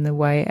and in the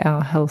way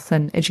our health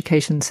and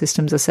education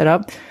systems are set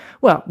up.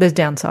 Well, there's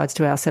downsides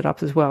to our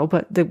setup as well,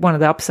 but one of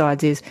the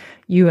upsides is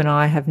you and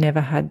I have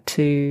never had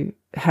to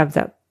have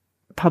that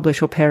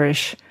publish or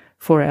perish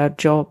for our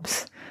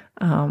jobs.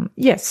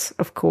 Yes,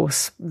 of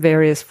course,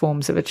 various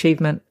forms of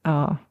achievement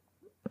are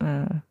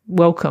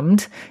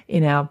welcomed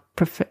in our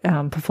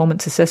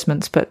performance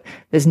assessments, but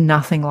there's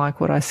nothing like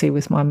what I see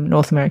with my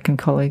North American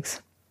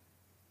colleagues.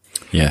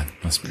 Yeah,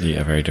 must be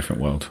a very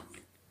different world.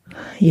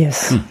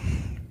 Yes.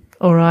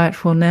 All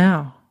right. Well,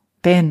 now,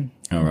 Ben,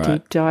 all right.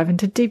 Deep dive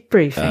into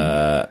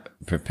debriefing.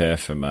 Prepare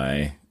for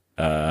my...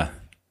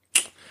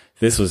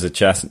 this was a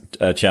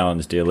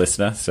challenge, dear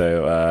listener,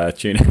 so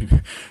tune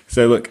in.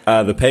 So look,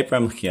 the paper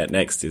I'm looking at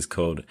next is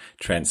called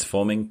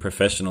Transforming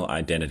Professional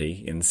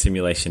Identity in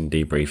Simulation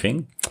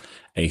Debriefing,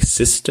 a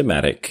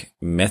systematic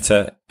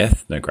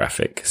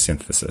meta-ethnographic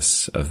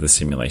synthesis of the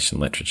simulation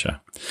literature.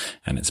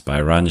 And it's by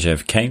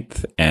Ranjev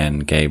Kainth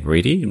and Gabe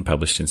Reedy and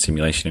published in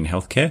Simulation in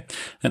Healthcare.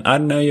 And I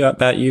don't know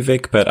about you,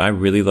 Vic, but I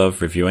really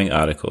love reviewing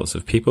articles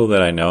of people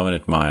that I know and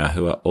admire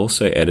who are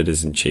also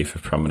editors-in-chief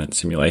of prominent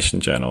simulation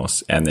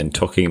journals, and then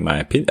talking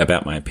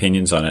about my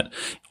opinions on it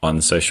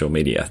on social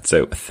media.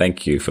 So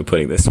thank you for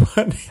putting this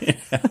one in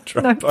our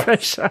Dropbox. No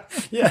pressure.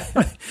 Yeah.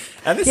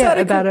 And this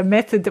article, about a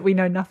method that we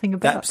know nothing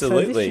about.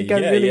 Absolutely. So this should go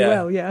really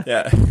well.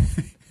 Yeah.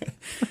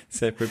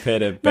 So prepare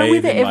to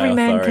bathe in my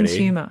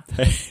authority.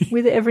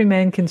 We're the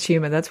everyman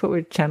consumer. That's what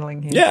we're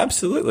channeling here. Yeah,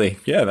 absolutely.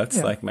 Yeah,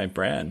 that's like my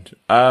brand.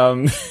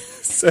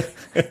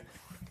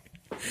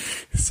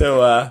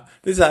 So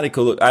this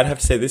article, look, I'd have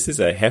to say this is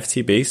a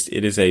hefty beast.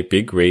 It is a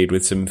big read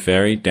with some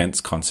very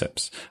dense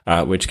concepts,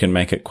 which can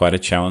make it quite a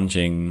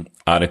challenging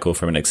article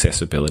from an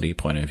accessibility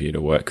point of view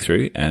to work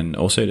through and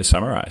also to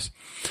summarize.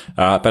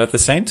 But at the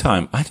same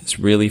time, I just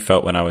really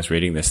felt when I was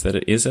reading this that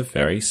it is a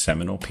very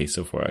seminal piece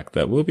of work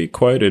that will be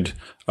quoted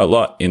a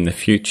lot in the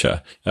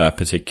future,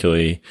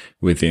 particularly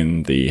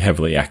within the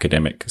heavily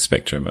academic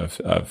spectrum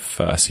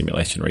of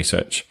simulation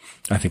research.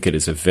 I think it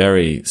is a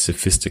very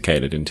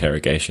sophisticated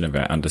interrogation of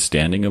our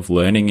understanding of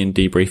learning in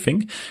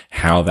debriefing,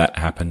 how that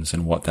happens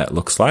and what that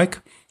looks like.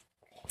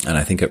 And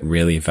I think it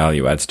really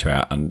value adds to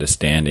our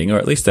understanding, or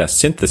at least our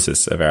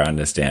synthesis of our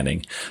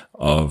understanding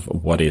of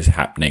what is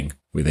happening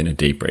within a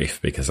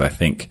debrief, because I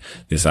think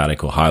this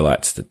article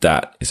highlights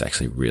that is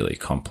actually really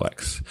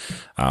complex.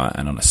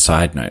 And on a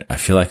side note, I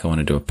feel like I want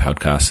to do a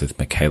podcast with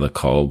Michaela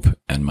Kolb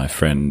and my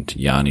friend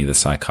Yanni, the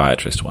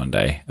psychiatrist, one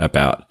day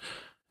about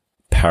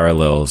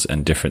parallels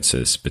and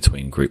differences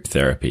between group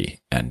therapy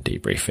and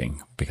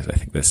debriefing, because I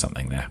think there's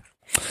something there.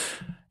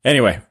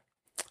 Anyway,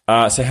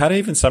 so how to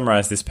even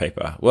summarize this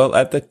paper? Well,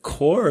 at the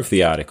core of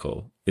the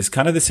article is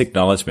kind of this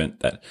acknowledgement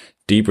that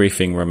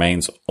debriefing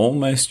remains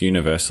almost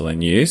universal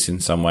in use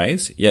in some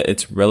ways, yet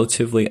it's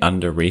relatively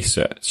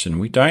under-researched, and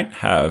we don't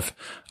have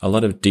a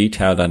lot of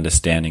detailed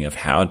understanding of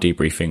how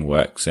debriefing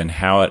works and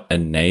how it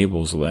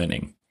enables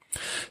learning.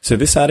 So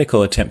this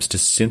article attempts to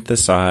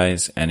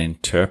synthesize and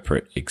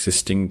interpret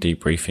existing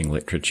debriefing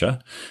literature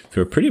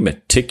through a pretty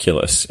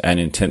meticulous and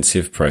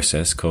intensive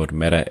process called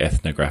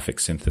meta-ethnographic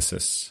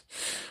synthesis.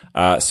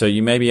 So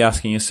you may be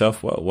asking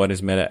yourself, well, what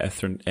is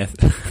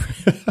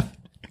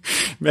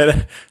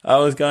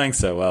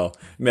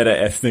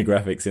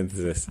meta-ethnographic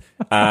synthesis.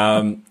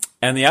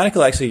 And the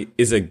article actually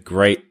is a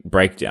great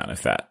breakdown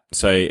of that.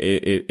 So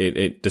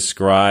it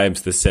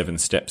describes the 7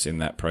 steps in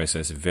that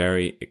process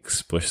very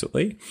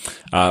explicitly.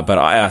 But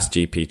I asked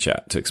GP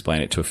Chat to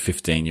explain it to a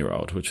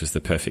 15-year-old, which was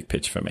the perfect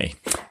pitch for me.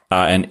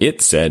 And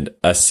it said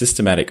a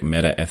systematic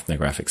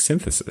meta-ethnographic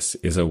synthesis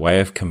is a way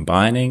of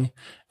combining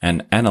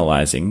and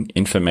analyzing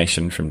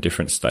information from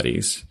different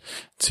studies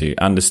to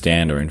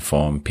understand or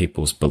inform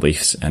people's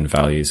beliefs and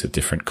values of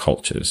different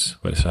cultures,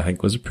 which I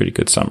think was a pretty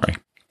good summary.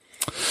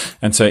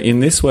 And so in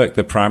this work,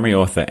 the primary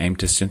author aimed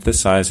to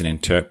synthesize and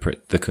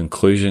interpret the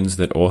conclusions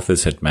that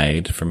authors had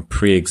made from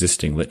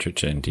pre-existing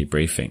literature in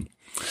debriefing.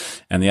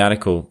 And the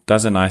article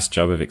does a nice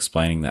job of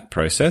explaining that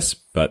process,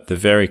 but the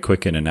very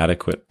quick and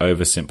inadequate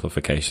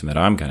oversimplification that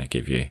I'm going to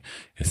give you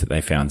is that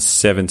they found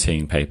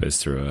 17 papers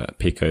through a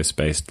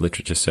PICOS-based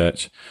literature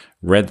search,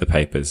 read the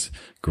papers,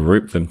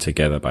 grouped them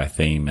together by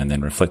theme, and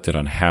then reflected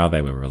on how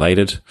they were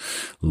related,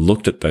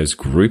 looked at those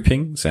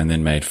groupings, and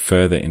then made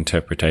further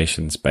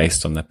interpretations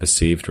based on the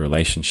perceived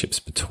relationships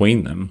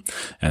between them,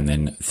 and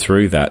then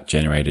through that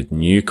generated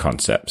new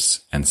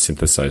concepts and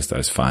synthesized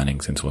those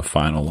findings into a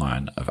final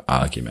line of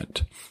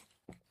argument.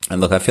 And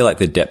look, I feel like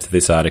the depth of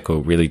this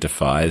article really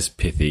defies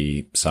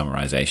pithy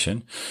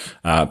summarization,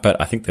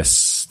 but I think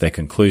their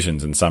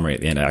conclusions and summary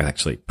at the end are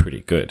actually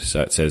pretty good.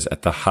 So it says,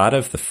 at the heart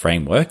of the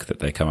framework that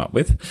they come up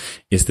with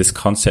is this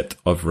concept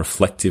of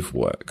reflective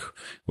work,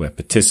 where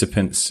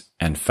participants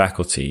and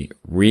faculty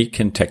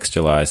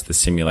recontextualize the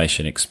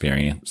simulation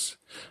experience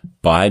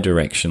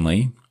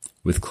bidirectionally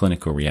with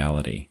clinical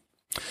reality.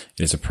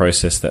 It is a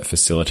process that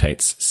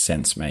facilitates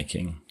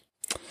sense-making.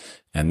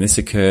 And this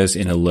occurs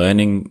in a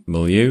learning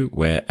milieu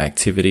where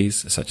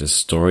activities such as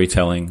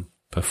storytelling,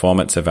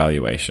 performance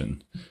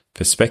evaluation,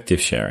 perspective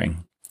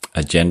sharing,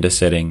 agenda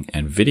setting,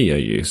 and video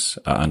use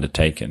are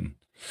undertaken.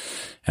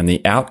 And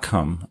the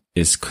outcome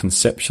is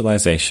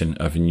conceptualization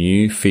of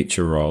new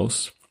future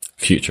roles,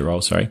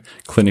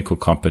 clinical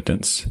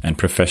competence, and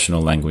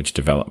professional language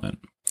development,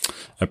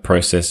 a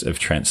process of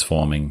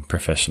transforming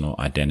professional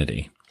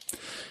identity.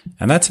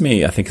 And that to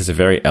me, I think, is a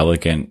very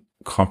elegant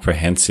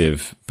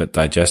comprehensive but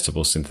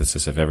digestible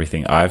synthesis of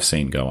everything I've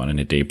seen go on in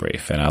a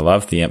debrief. And I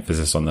love the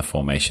emphasis on the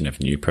formation of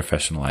new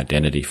professional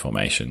identity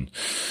formation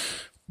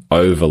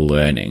over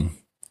learning,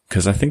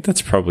 because I think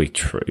that's probably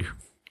true.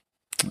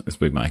 This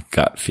would be my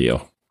gut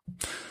feel.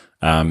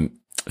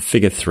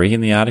 Figure 3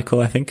 in the article,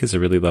 I think, is a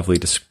really lovely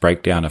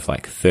breakdown of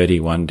like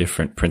 31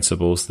 different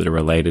principles that are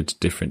related to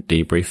different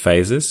debrief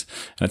phases.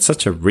 And it's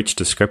such a rich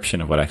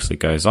description of what actually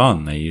goes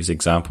on. They use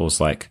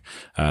examples like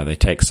they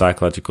take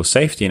psychological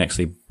safety and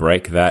actually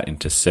break that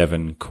into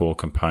 7 core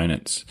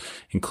components,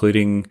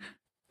 including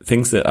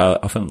things that are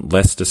often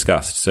less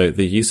discussed. So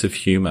the use of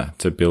humor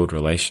to build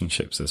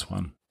relationships is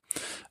one.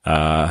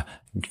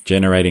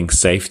 Generating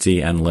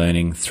safety and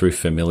learning through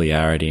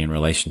familiarity and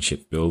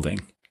relationship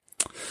building.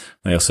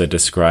 They also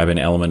describe an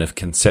element of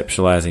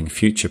conceptualizing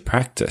future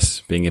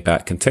practice, being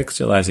about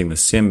contextualizing the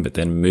sim, but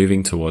then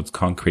moving towards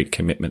concrete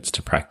commitments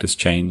to practice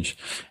change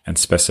and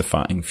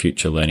specifying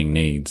future learning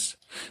needs.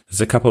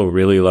 There's a couple of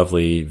really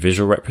lovely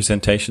visual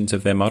representations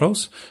of their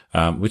models,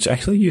 which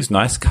actually use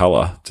nice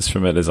color just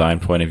from a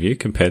design point of view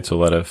compared to a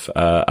lot of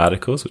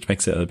articles, which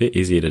makes it a bit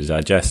easier to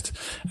digest.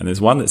 And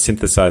there's one that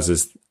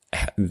synthesizes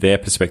their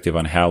perspective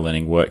on how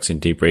learning works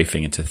in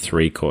debriefing into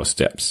 3 core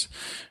steps: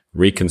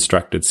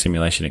 reconstructed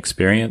simulation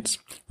experience,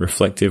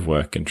 reflective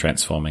work, and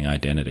transforming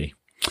identity.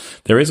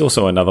 There is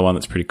also another one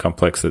that's pretty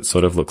complex that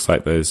sort of looks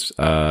like those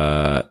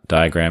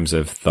diagrams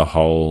of the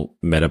whole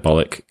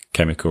metabolic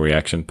chemical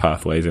reaction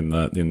pathways in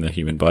the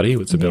human body.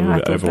 It's a bit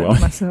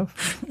overwhelming.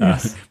 Myself.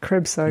 Yes,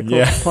 Krebs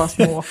cycle plus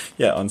more.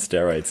 Yeah, on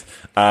steroids.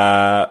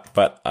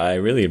 But I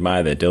really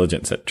admire their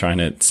diligence at trying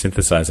to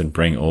synthesize and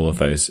bring all of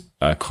those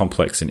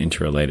complex and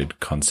interrelated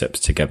concepts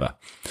together.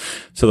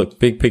 So look,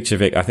 big picture,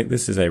 Vic, I think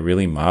this is a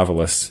really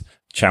marvelous,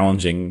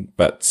 challenging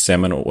but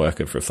seminal work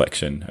of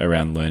reflection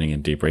around learning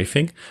and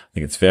debriefing. I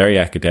think it's very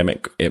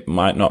academic. It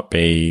might not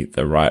be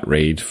the right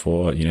read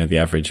for, the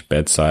average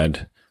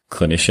bedside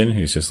clinician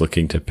who's just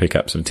looking to pick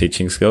up some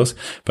teaching skills,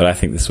 but I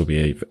think this will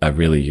be a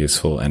really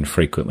useful and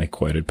frequently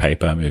quoted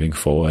paper moving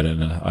forward.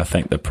 And I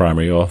thank the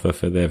primary author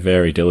for their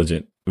very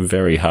diligent,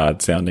 very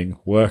hard sounding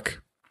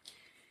work.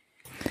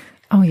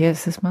 Oh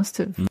yes, this must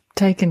have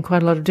taken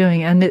quite a lot of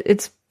doing, and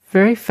it's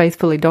very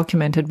faithfully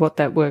documented what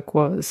that work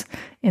was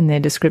in their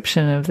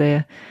description of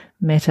their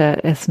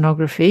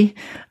meta-ethnography,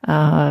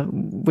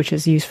 which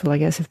is useful, I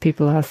guess, if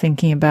people are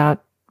thinking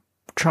about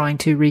trying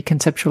to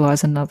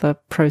reconceptualize another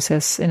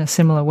process in a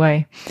similar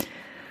way.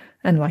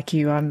 And like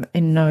you, I'm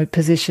in no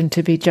position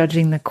to be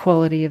judging the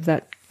quality of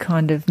that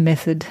kind of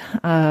method.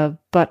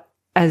 But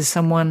as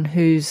someone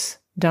who's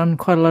done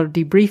quite a lot of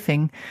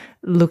debriefing,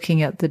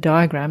 looking at the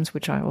diagrams,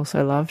 which I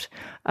also loved,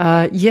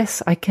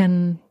 yes,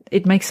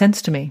 it makes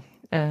sense to me.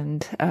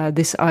 And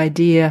this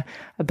idea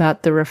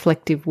about the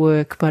reflective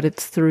work, but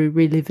it's through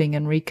reliving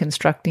and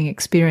reconstructing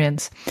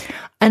experience.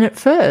 And at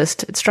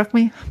first, it struck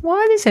me,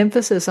 why this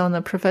emphasis on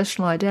the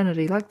professional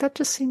identity? Like, that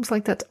just seems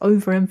like that's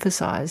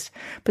overemphasized.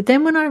 But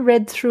then when I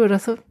read through it, I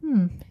thought,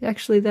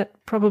 actually, that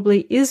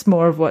probably is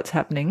more of what's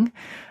happening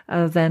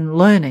than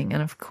learning.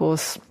 And of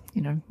course,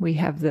 we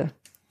have the,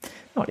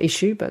 not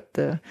issue, but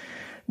the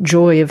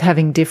joy of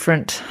having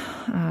different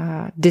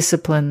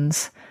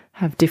disciplines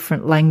have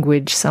different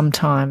language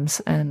sometimes,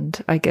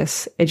 and I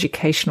guess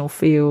educational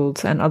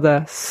fields and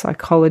other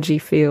psychology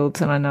fields,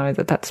 and I know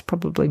that that's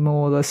probably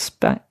more the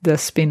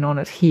spin on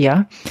it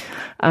here.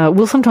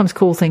 We'll sometimes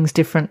call things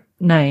different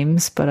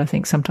names, but I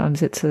think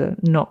sometimes it's a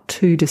not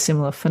too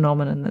dissimilar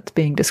phenomenon that's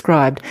being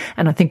described.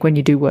 And I think when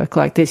you do work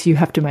like this, you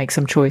have to make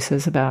some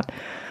choices about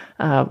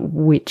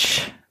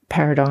which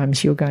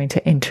paradigms you're going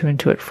to enter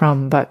into it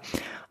from. But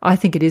I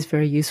think it is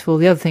very useful.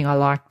 The other thing I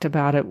liked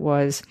about it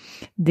was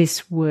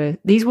it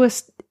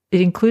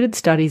included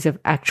studies of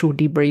actual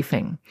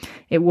debriefing.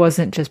 It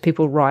wasn't just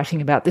people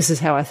writing about, this is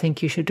how I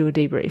think you should do a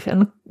debrief.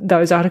 And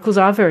those articles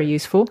are very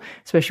useful,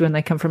 especially when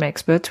they come from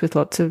experts with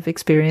lots of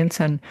experience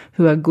and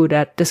who are good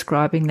at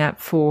describing that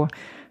for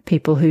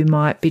people who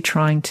might be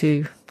trying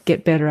to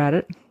get better at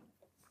it.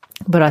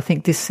 But I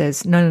think this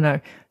says, no.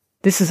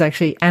 This is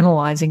actually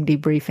analysing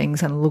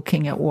debriefings and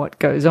looking at what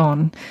goes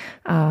on.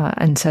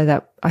 And so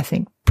that, I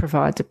think,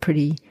 provides a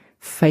pretty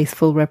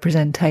faithful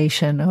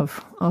representation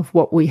of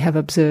what we have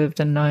observed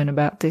and known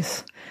about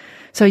this.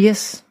 So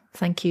yes,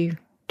 thank you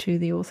to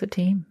the author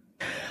team.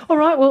 All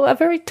right, well, a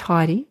very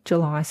tidy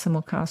July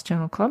Simulcast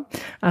Journal Club.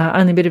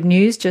 Only a bit of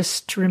news,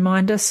 just a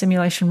reminder,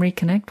 Simulation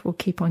Reconnect. We'll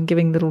keep on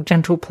giving little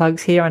gentle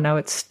plugs here. I know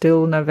it's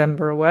still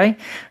November away,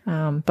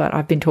 but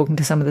I've been talking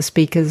to some of the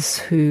speakers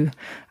who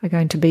are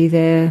going to be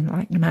there,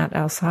 like Matt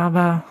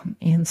Alsava,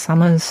 Ian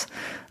Summers,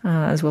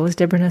 as well as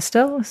Deborah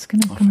Nestel is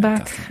going to come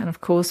back. And, of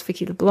course,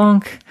 Vicky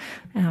LeBlanc,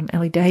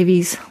 Ellie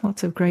Davies,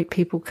 lots of great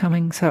people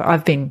coming. So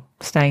I've been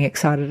staying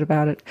excited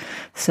about it.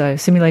 So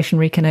Simulation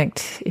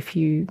Reconnect, if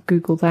you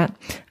Google that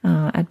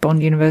at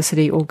Bond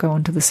University or go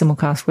onto the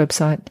Simulcast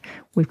website,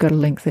 we've got a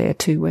link there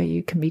too where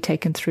you can be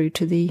taken through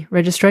to the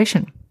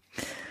registration.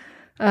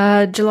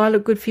 July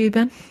look good for you,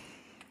 Ben?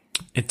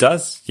 It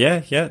does.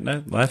 Yeah.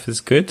 No, life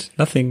is good.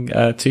 Nothing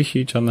too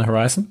huge on the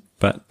horizon,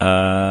 but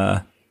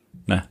no,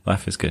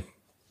 life is good.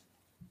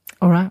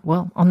 All right.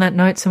 Well, on that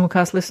note,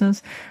 Simulcast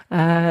listeners,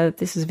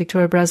 this is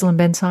Victoria Brazel and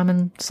Ben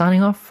Simon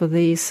signing off for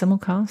the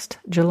Simulcast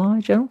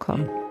July Journal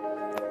Club.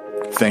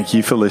 Thank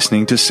you for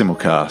listening to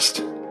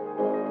Simulcast.